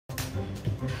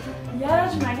यार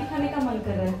आज मैगी खाने का मन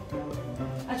कर रहा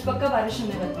है। आज पक्का बारिश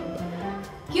होने वाली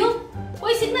है। क्यों?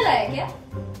 कोई सिग्नल आया क्या?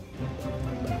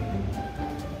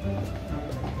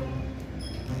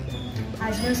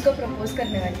 आज मैं उसको प्रपोज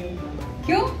करने वाली हूँ।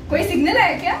 क्यों? कोई सिग्नल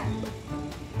आया क्या?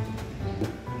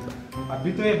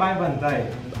 अभी तो ये बाय बनता है।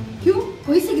 क्यों?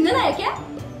 कोई सिग्नल आया क्या?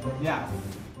 Yes.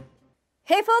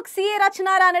 Hey folks, CA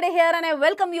Rachana Ranade here and I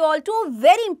welcome you all to a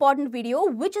very important video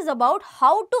which is about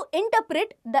how to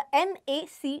interpret the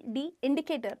MACD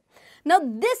indicator. Now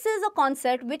this is a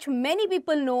concept which many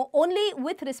people know only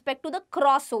with respect to the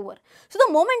crossover. So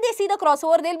the moment they see the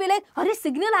crossover, they'll be like, "Arey,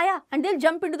 signal aaya," and they'll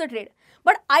jump into the trade.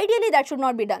 But ideally that should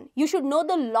not be done. You should know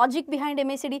the logic behind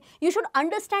MACD, you should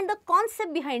understand the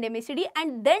concept behind MACD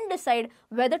and then decide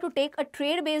whether to take a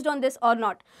trade based on this or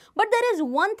not. But there is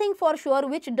one thing for sure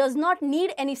which does not need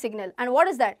any signal, and what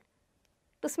is that?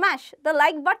 To smash the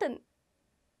like button.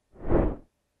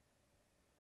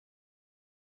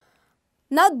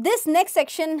 Now this next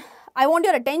section, I want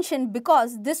your attention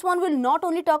because this one will not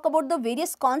only talk about the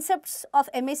various concepts of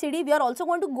MACD, we are also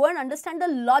going to go and understand the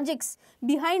logics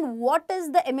behind what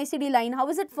is the MACD line, how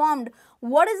is it formed,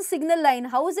 what is the signal line,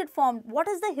 how is it formed, what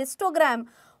is the histogram,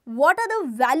 what are the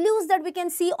values that we can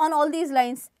see on all these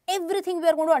lines. Everything we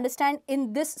are going to understand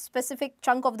in this specific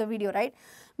chunk of the video, right?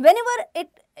 Whenever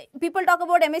people talk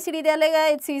about MACD, they are like,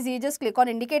 it's easy, just click on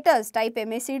indicators, type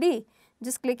MACD,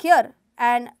 just click here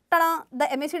and tada, the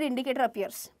MACD indicator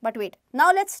appears. But wait,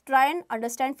 now let's try and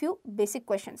understand few basic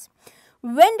questions.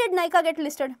 When did Nykaa get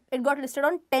listed? It got listed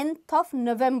on 10th of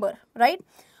November, right?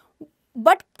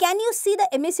 But can you see the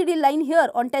MACD line here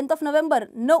on 10th of November?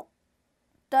 No.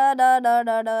 Da, da, da,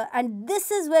 da, da. And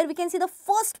this is where we can see the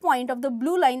first point of the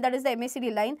blue line, that is the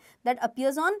MACD line that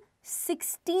appears on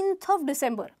 16th of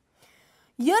December.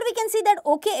 Here we can see that,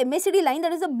 okay, MACD line,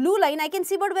 that is the blue line, I can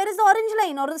see, but where is the orange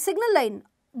line or the signal line?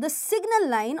 The signal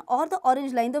line or the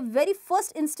orange line, the very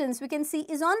first instance we can see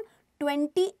is on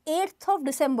 28th of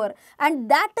December,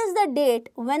 and that is the date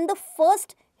when the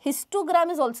first histogram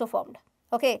is also formed.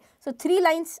 Okay, so 3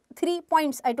 lines, 3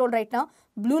 points I told right now,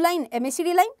 blue line,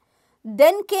 MACD line,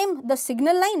 then came the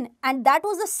signal line, and that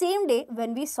was the same day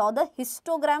when we saw the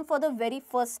histogram for the very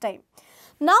first time.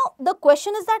 Now the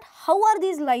question is that how are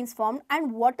these lines formed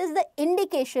and what is the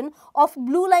indication of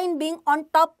blue line being on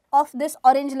top of this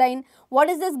orange line? What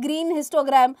is this green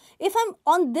histogram? If I'm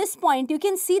on this point, you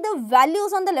can see the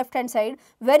values on the left hand side,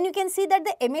 when you can see that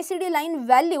the MACD line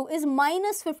value is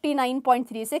minus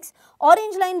 59.36,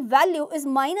 orange line value is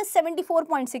minus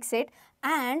 74.68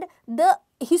 and the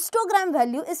histogram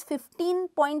value is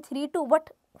 15.32.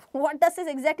 What does this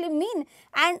exactly mean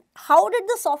and how did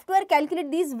the software calculate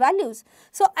these values?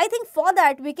 So I think for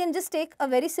that we can just take a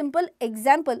very simple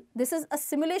example. This is a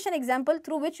simulation example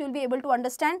through which you will be able to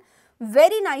understand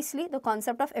very nicely the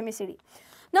concept of MACD.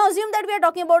 Now assume that we are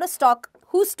talking about a stock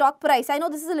whose stock price, I know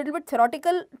this is a little bit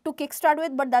theoretical to kickstart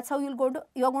with, but that's how you are going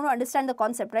to understand the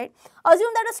concept, right?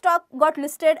 Assume that a stock got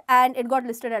listed and it got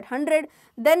listed at 100,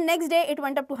 then next day it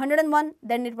went up to 101,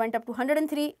 then it went up to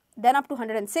 103, then up to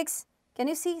 106. Can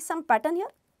you see some pattern here?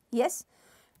 Yes.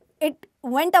 It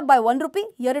went up by 1 rupee,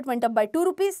 here it went up by 2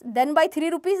 rupees, then by 3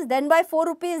 rupees, then by 4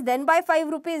 rupees, then by 5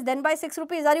 rupees, then by 6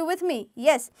 rupees. Are you with me?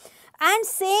 Yes. And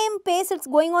same pace it's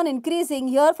going on increasing.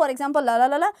 Here for example,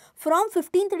 from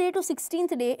 15th day to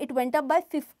 16th day, it went up by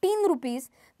 15 rupees,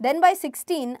 then by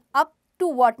 16 up to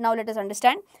what? Now let us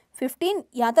understand. 15,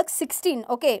 yahan tak 16,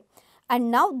 okay. And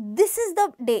now this is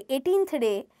the day, 18th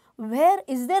day. Where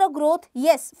is there a growth?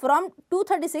 Yes, from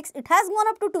 236 it has gone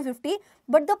up to 250,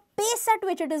 but the pace at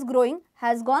which it is growing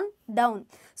has gone down.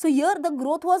 So here the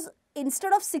growth was,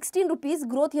 instead of 16 rupees,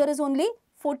 growth here is only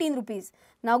 14 rupees.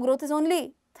 Now growth is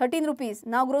only 13 rupees.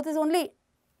 Now growth is only,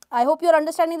 I hope you are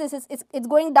understanding this, it's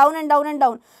going down and down and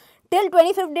down. Till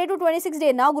 25th day to 26th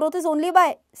day, now growth is only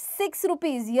by 6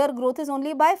 rupees. Here growth is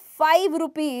only by 5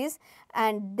 rupees.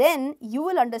 And then you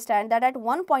will understand that at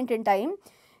one point in time,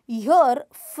 here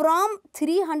from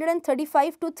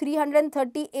 335 to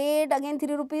 338, again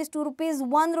 3 rupees, 2 rupees,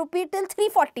 1 rupee till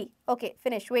 340. Okay,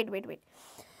 finish. Wait.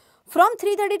 From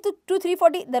 330 to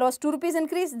 340, there was 2 rupees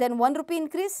increase, then 1 rupee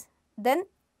increase. Then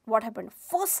what happened?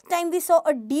 First time we saw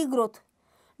a degrowth.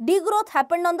 Degrowth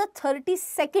happened on the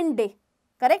 32nd day,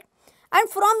 correct? And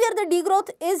from here the degrowth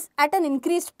is at an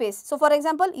increased pace. So for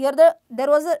example, here there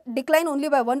was a decline only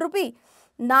by 1 rupee.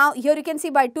 Now here you can see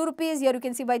by 2 rupees, here you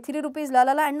can see by 3 rupees,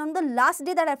 and on the last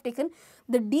day that I have taken,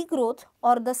 the degrowth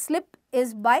or the slip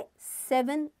is by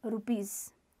 7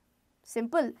 rupees.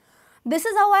 Simple. This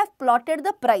is how I have plotted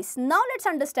the price. Now let's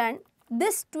understand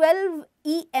this 12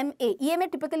 EMA. EMA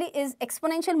typically is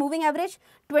exponential moving average.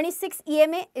 26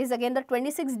 EMA is again the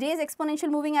 26 days exponential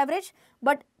moving average.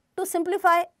 But to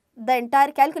simplify the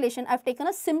entire calculation, I've taken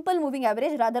a simple moving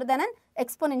average rather than an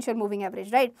exponential moving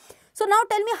average, right? So now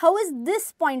tell me, how is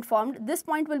this point formed? This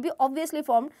point will be obviously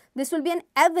formed. This will be an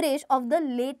average of the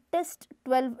latest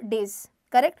 12 days,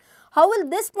 correct? How will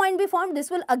this point be formed? This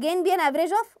will again be an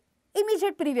average of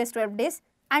immediate previous 12 days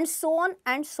and so on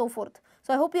and so forth.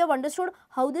 So I hope you have understood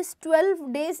how this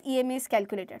 12 days EMA is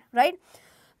calculated, right?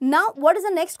 Now, what is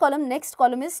the next column? Next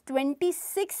column is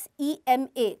 26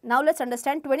 EMA. Now, let's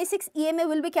understand 26 EMA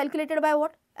will be calculated by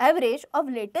what? Average of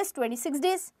latest 26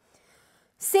 days.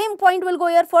 Same point will go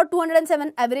here for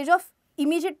 207, average of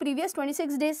immediate previous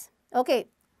 26 days. Okay.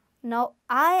 Now,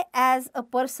 I as a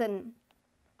person,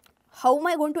 how am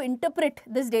I going to interpret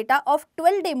this data of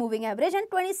 12-day moving average and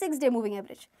 26-day moving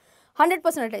average?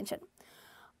 100% attention.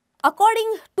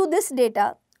 According to this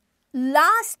data,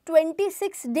 last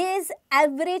 26 days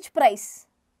average price,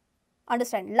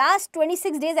 understand, last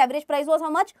 26 days average price was how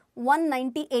much?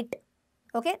 198,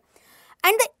 okay,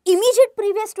 and the immediate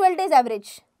previous 12 days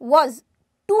average was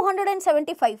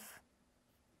 275,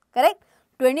 correct?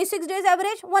 26 days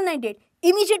average 198,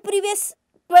 immediate previous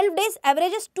 12 days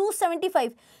average is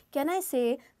 275. Can I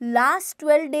say last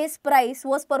 12 days price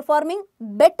was performing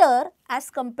better as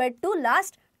compared to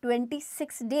last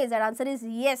 26 days? That answer is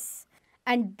yes.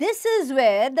 And this is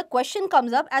where the question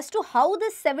comes up as to how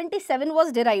this 77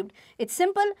 was derived. It's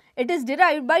simple. It is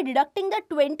derived by deducting the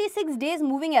 26 days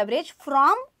moving average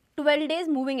from 12 days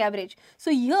moving average.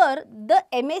 So here the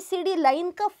MACD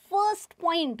line ka first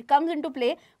point comes into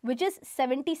play, which is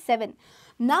 77.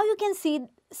 Now you can see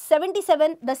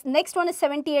 77, the next one is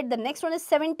 78, the next one is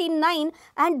 79,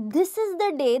 and this is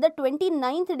the day, the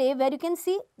 29th day, where you can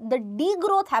see the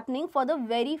degrowth happening for the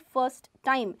very first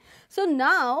time. So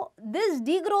now this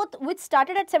degrowth which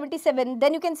started at 77,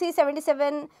 then you can see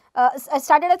 77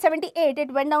 started at 78,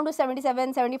 it went down to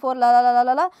 77, 74, la la la la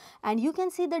la la, and you can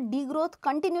see the degrowth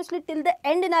continuously till the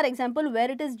end in our example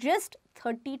where it is just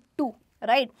 32,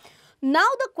 right? Now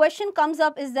the question comes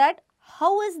up is that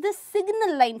how is this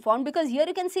signal line formed? Because here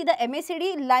you can see the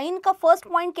MACD line ka first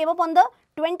point came up on the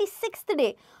 26th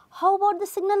day. How about the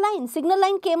signal line? Signal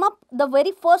line came up, the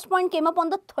very first point came up on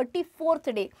the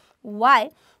 34th day.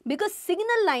 Why? Because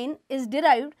signal line is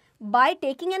derived by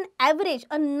taking an average,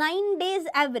 a 9 days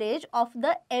average of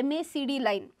the MACD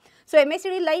line. So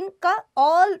MACD line ka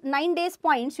all 9 days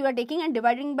points you are taking and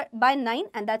dividing by 9,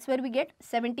 and that's where we get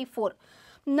 74.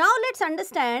 Now let's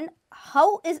understand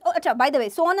how is, oh, by the way,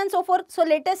 so on and so forth. So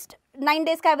latest 9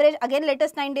 days ka average, again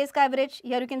latest 9 days ka average,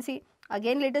 here you can see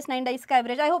again latest 9 days ka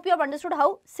average. I hope you have understood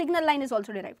how signal line is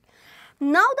also derived.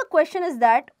 Now the question is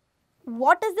that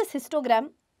what is this histogram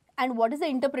and what is the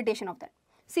interpretation of that?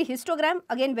 See, histogram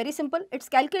again very simple, it's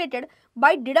calculated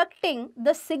by deducting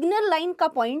the signal line ka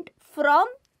point from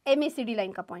MACD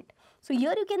line ka point. So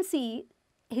here you can see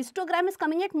histogram is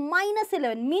coming at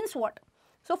 -11, means what?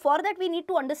 So for that we need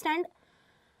to understand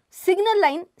signal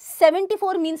line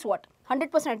 74 means what?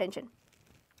 100% attention.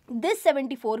 This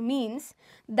 74 means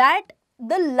that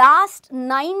the last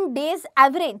 9 days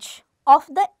average of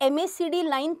the MACD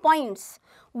line points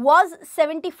was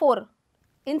 74.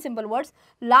 In simple words,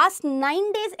 last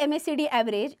 9 days MACD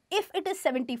average, if it is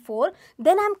 74,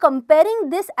 then I am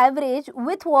comparing this average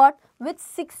with what? With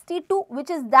 62, which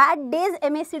is that day's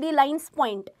MACD line's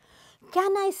point.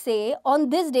 Can I say on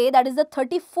this day, that is the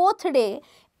 34th day,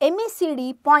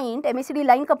 MACD point, MACD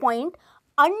line ka point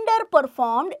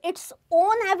underperformed its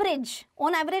own average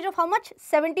of how much?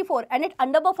 74, and it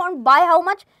underperformed by how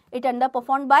much? It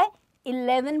underperformed by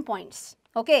 11 points.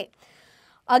 Okay.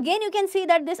 Again, you can see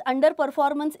that this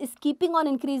underperformance is keeping on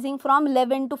increasing from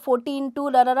 11 to 14 to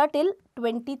till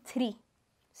 23.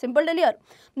 Simple till here.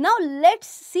 Now, let's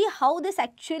see how this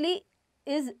actually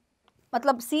is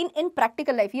seen in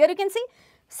practical life. Here you can see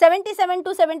 77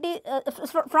 to 70,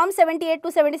 from 78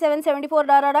 to 77, 74,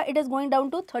 it is going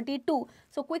down to 32.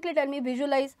 So, quickly tell me,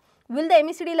 visualize, will the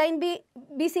MACD line be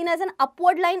seen as an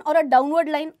upward line or a downward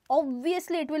line?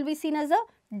 Obviously, it will be seen as a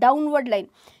downward line.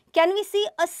 Can we see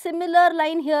a similar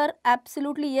line here?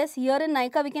 Absolutely yes. Here in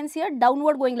NICA, we can see a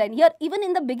downward going line. Here, even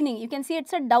in the beginning, you can see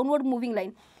it's a downward moving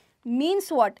line. Means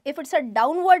what? If it's a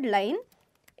downward line,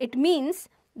 it means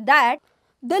that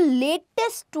the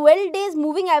latest 12 days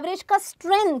moving average ka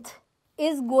strength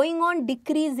is going on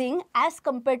decreasing as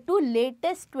compared to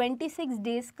latest 26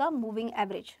 days ka moving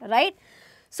average, right?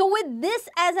 So with this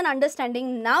as an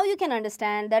understanding, now you can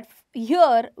understand that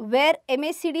here where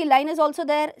MACD line is also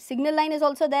there, signal line is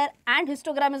also there, and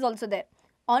histogram is also there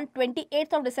on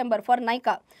 28th of December for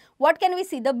NICA. What can we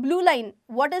see? The blue line,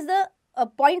 what is the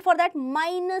point for that?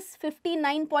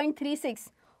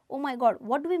 -59.36. Oh my God,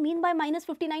 what do we mean by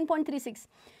 -59.36?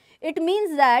 It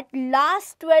means that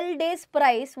last 12 days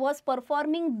price was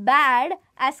performing bad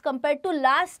as compared to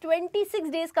last 26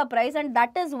 days ka price, and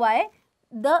that is why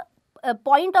the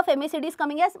point of MACD is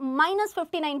coming as minus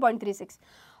 59.36.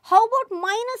 How about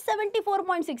minus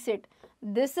 74.68?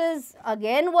 This is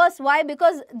again worse. Why?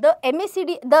 Because the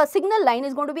MACD, the signal line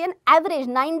is going to be an average,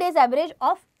 9 days average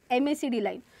of MACD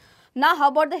line. Now, how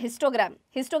about the histogram?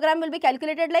 Histogram will be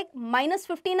calculated like minus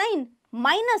 59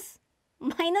 minus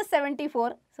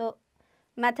 74. So,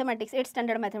 mathematics, 8th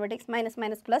standard mathematics,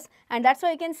 minus plus, and that's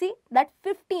why you can see that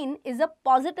 15 is a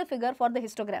positive figure for the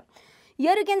histogram.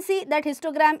 Here you can see that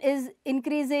histogram is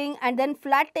increasing and then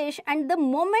flattish, and the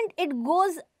moment it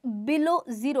goes below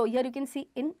 0, here you can see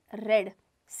in red.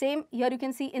 Same here you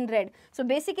can see in red. So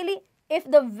basically, if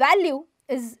the value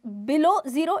is below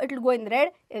 0, it will go in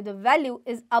red. If the value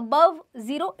is above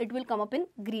 0, it will come up in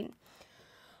green.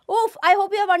 Oof, I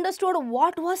hope you have understood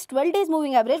what was 12 days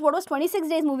moving average, what was 26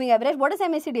 days moving average, what is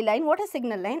MACD line, what is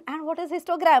signal line, and what is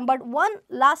histogram. But one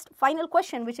last final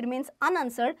question which remains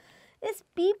unanswered is,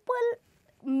 people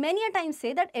many a times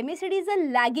say that MACD is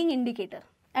a lagging indicator.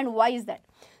 And why is that?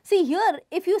 See here,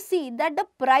 if you see that the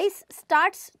price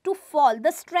starts to fall,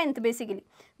 the strength basically,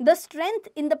 the strength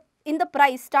in the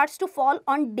price starts to fall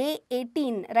on day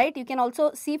 18, right? You can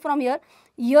also see from here,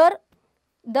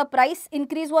 the price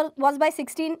increase was by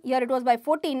 16, here it was by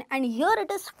 14, and here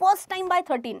it is first time by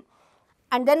 13,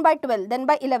 and then by 12, then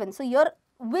by 11. So here,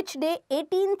 which day?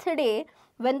 18th day,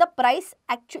 when the price,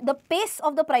 the pace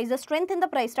of the price, the strength in the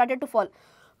price started to fall.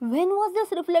 When was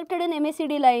this reflected in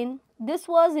MACD line? This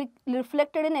was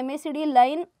reflected in MACD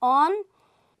line on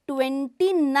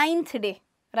 29th day,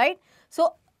 right?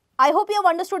 So I hope you have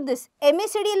understood this.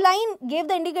 MACD line gave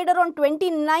the indicator on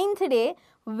 29th day,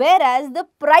 whereas the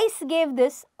price gave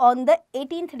this on the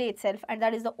 18th day itself, and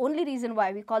that is the only reason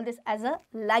why we call this as a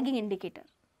lagging indicator.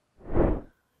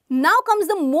 Now comes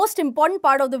the most important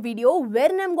part of the video,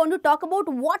 wherein I am going to talk about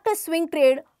what is swing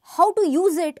trade, how to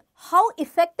use it, how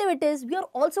effective it is. We are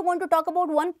also going to talk about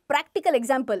one practical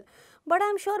example. But I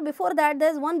am sure before that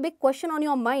there is one big question on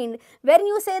your mind, wherein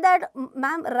you say that,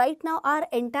 ma'am, right now our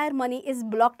entire money is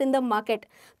blocked in the market.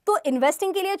 So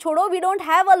investing ke liye chodo, we don't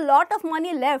have a lot of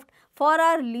money left for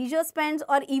our leisure spends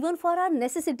or even for our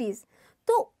necessities.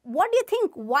 So what do you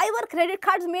think? Why were credit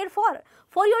cards made for?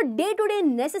 For your day-to-day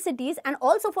necessities and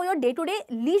also for your day-to-day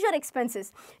leisure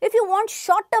expenses. If you want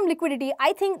short-term liquidity,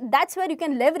 I think that's where you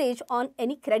can leverage on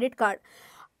any credit card.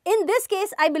 In this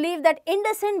case, I believe that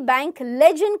IndusInd Bank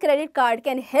Legend credit card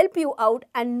can help you out,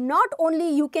 and not only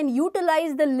you can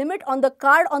utilize the limit on the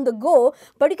card on the go,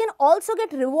 but you can also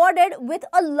get rewarded with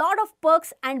a lot of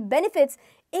perks and benefits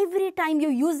every time you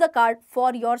use the card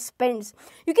for your spends.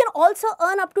 You can also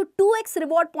earn up to 2x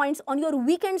reward points on your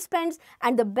weekend spends,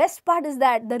 and the best part is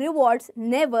that the rewards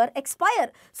never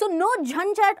expire. So no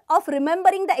jhanjat of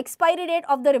remembering the expiry date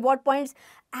of the reward points,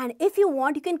 and if you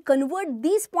want, you can convert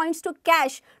these points to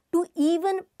cash to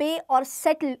even pay or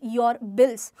settle your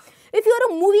bills. If you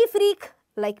are a movie freak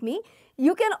like me,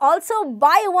 you can also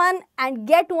buy one and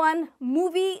get one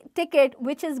movie ticket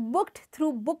which is booked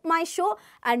through Book My Show,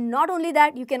 and not only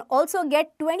that, you can also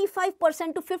get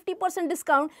 25% to 50%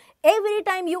 discount every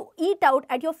time you eat out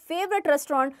at your favorite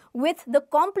restaurant with the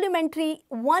complimentary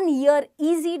 1-year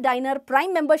Easy Diner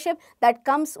Prime membership that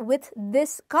comes with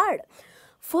this card.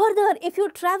 Further, if you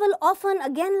travel often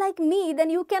again like me, then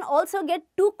you can also get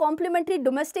 2 complimentary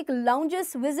domestic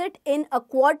lounges visit in a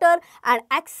quarter and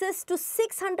access to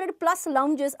 600 plus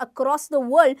lounges across the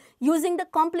world using the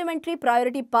complimentary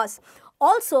priority pass.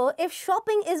 Also, if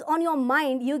shopping is on your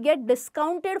mind, you get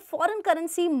discounted foreign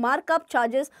currency markup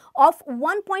charges of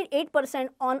 1.8%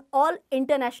 on all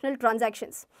international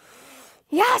transactions.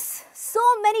 Yes, so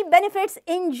many benefits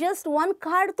in just one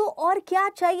card, to aur kya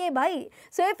chahiye bhai?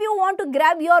 So if you want to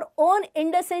grab your own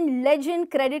IndusInd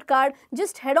Legend credit card,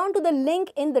 just head on to the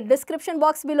link in the description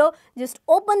box below. Just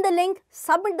open the link,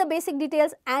 submit the basic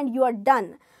details, and you are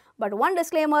done. But one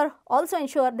disclaimer, also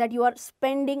ensure that you are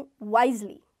spending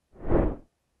wisely.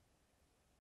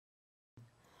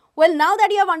 Well, now that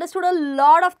you have understood a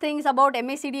lot of things about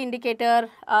MACD indicator,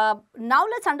 now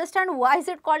let's understand why is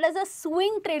it called as a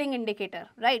swing trading indicator,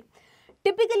 right?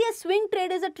 Typically, a swing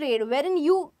trade is a trade wherein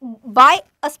you buy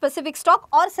a specific stock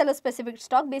or sell a specific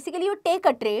stock. Basically, you take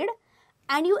a trade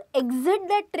and you exit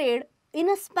that trade in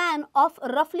a span of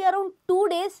roughly around 2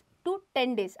 days to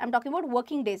 10 days. I'm talking about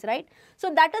working days, right?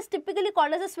 So that is typically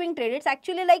called as a swing trade. It's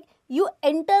actually like you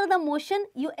enter the motion,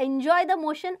 you enjoy the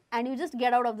motion, and you just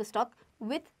get out of the stock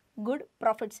with good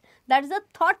profits. That is the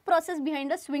thought process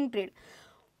behind a swing trade.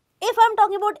 if I'm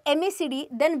talking about MACD,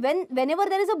 then whenever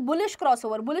there is a bullish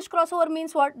crossover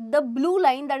means what? The blue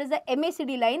line, that is the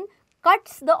MACD line,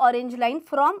 cuts the orange line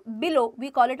from below.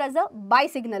 We call it as a buy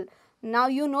signal. Now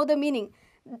you know the meaning.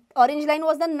 Orange line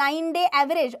was the 9-day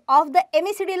average of the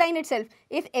MACD line itself.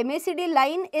 If MACD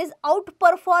line is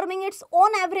outperforming its own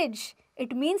average,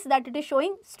 it means that it is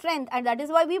showing strength, and that is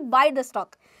why we buy the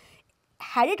stock.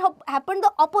 Had it happened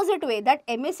the opposite way, that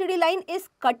MACD line is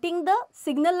cutting the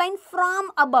signal line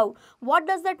from above, what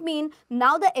does that mean?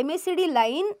 Now the MACD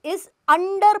line is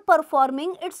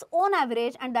underperforming its own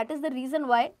average, and that is the reason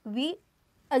why we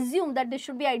assume that this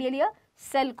should be ideally a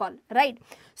sell call, right?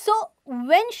 So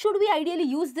when should we ideally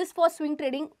use this for swing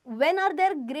trading? When are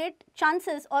there great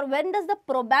chances, or when does the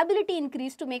probability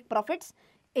increase to make profits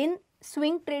in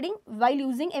swing trading while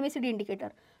using MACD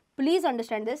indicator? Please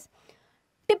understand this.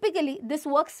 Typically, this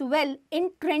works well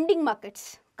in trending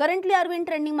markets. Currently, are we in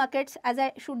trending markets? As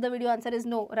I shoot the video, answer is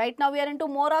no. Right now, we are into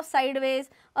more of sideways,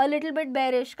 a little bit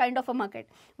bearish kind of a market.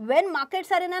 When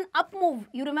markets are in an up move,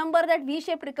 you remember that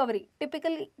V-shaped recovery,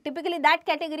 typically that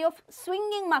category of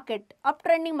swinging market,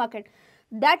 uptrending market,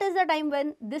 that is the time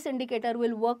when this indicator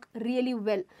will work really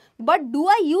well. But do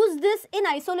I use this in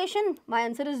isolation? My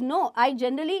answer is no. I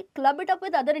generally club it up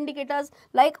with other indicators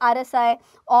like RSI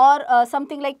or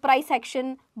something like price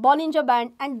action, Bollinger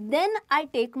Band, and then I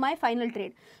take my final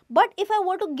trade. But if I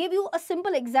were to give you a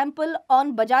simple example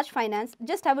on Bajaj Finance,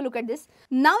 just have a look at this.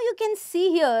 Now you can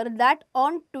see here that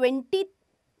on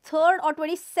 23rd or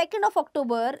 22nd of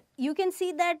October, you can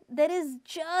see that there is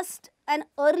just an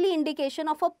early indication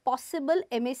of a possible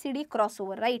MACD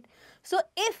crossover, right? So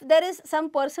if there is some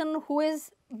person who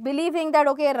is believing that,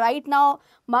 okay, right now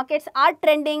markets are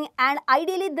trending and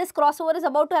ideally this crossover is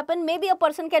about to happen, maybe a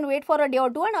person can wait for a day or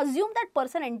two and assume that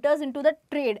person enters into the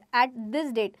trade at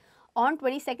this date on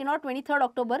 22nd or 23rd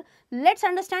October. Let's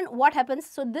understand what happens.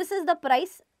 So this is the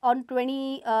price on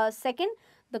 22nd.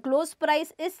 The close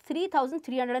price is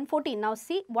 3,314. Now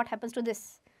see what happens to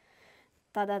this.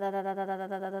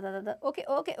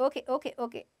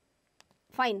 Okay.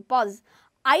 Fine, pause.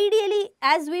 Ideally,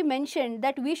 as we mentioned,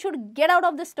 that we should get out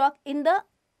of the stock in the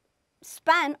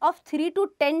span of 3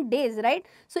 to 10 days, right?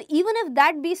 So even if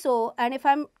that be so, and if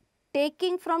I'm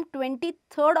taking from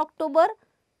 23rd October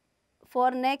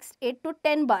for next 8 to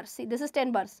 10 bars, see this is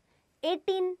 10 bars,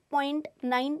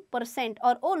 18.9%,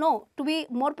 or oh no, to be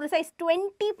more precise,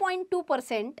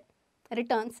 20.2%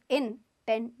 returns in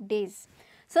 10 days.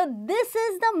 So this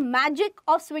is the magic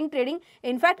of swing trading.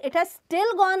 In fact, it has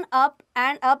still gone up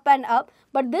and up and up,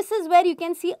 but this is where you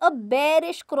can see a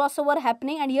bearish crossover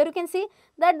happening, and here you can see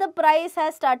that the price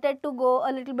has started to go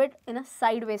a little bit in a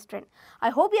sideways trend. I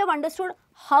hope you have understood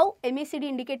how MACD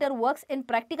indicator works in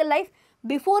practical life.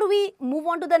 Before we move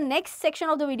on to the next section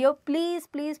of the video, please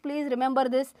remember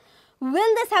this.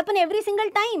 Will this happen every single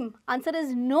time? Answer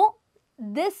is no.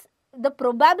 The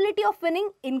probability of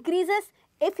winning increases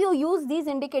if you use these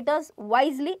indicators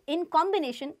wisely in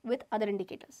combination with other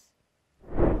indicators.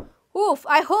 Oof,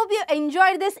 I hope you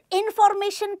enjoyed this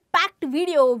information-packed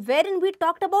video wherein we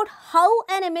talked about how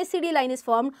an MACD line is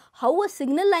formed, how a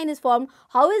signal line is formed,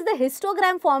 how is the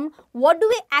histogram formed, what do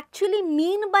we actually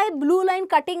mean by blue line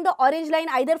cutting the orange line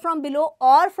either from below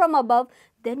or from above.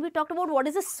 Then we talked about what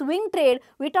is a swing trade.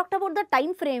 We talked about the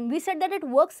time frame. We said that it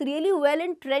works really well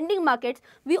in trending markets.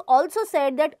 We also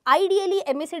said that ideally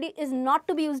MACD is not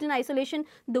to be used in isolation.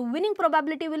 The winning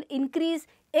probability will increase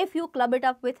if you club it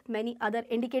up with many other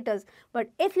indicators. But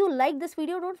if you like this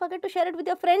video, don't forget to share it with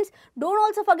your friends. Don't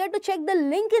also forget to check the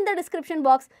link in the description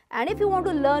box. And if you want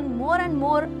to learn more and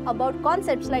more about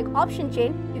concepts like option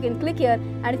chain, you can click here.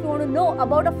 And if you want to know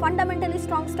about a fundamentally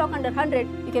strong stock under 100,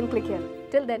 you can click here.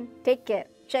 Till then, take care.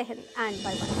 Jai Hind and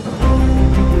bye-bye.